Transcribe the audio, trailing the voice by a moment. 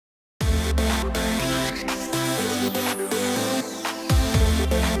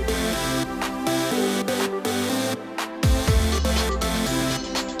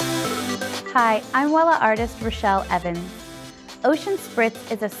Hi, I'm Wella artist Rochelle Evans. Ocean Spritz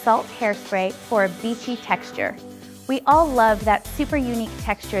is a salt hairspray for a beachy texture. We all love that super unique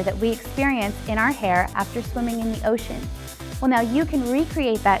texture that we experience in our hair after swimming in the ocean. Well, now you can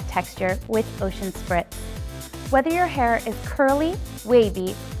recreate that texture with Ocean Spritz. Whether your hair is curly,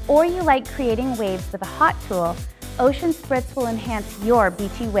 wavy, or you like creating waves with a hot tool, Ocean Spritz will enhance your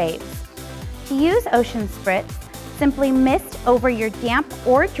beachy waves. To use Ocean Spritz, simply mist over your damp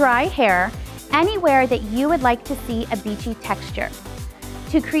or dry hair anywhere that you would like to see a beachy texture.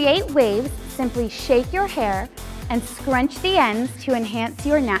 To create waves, simply shake your hair and scrunch the ends to enhance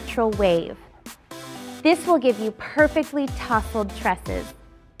your natural wave. This will give you perfectly tousled tresses.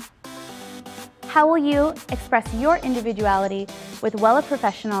 How will you express your individuality with Wella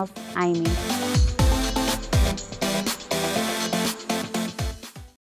Professionals EIMI?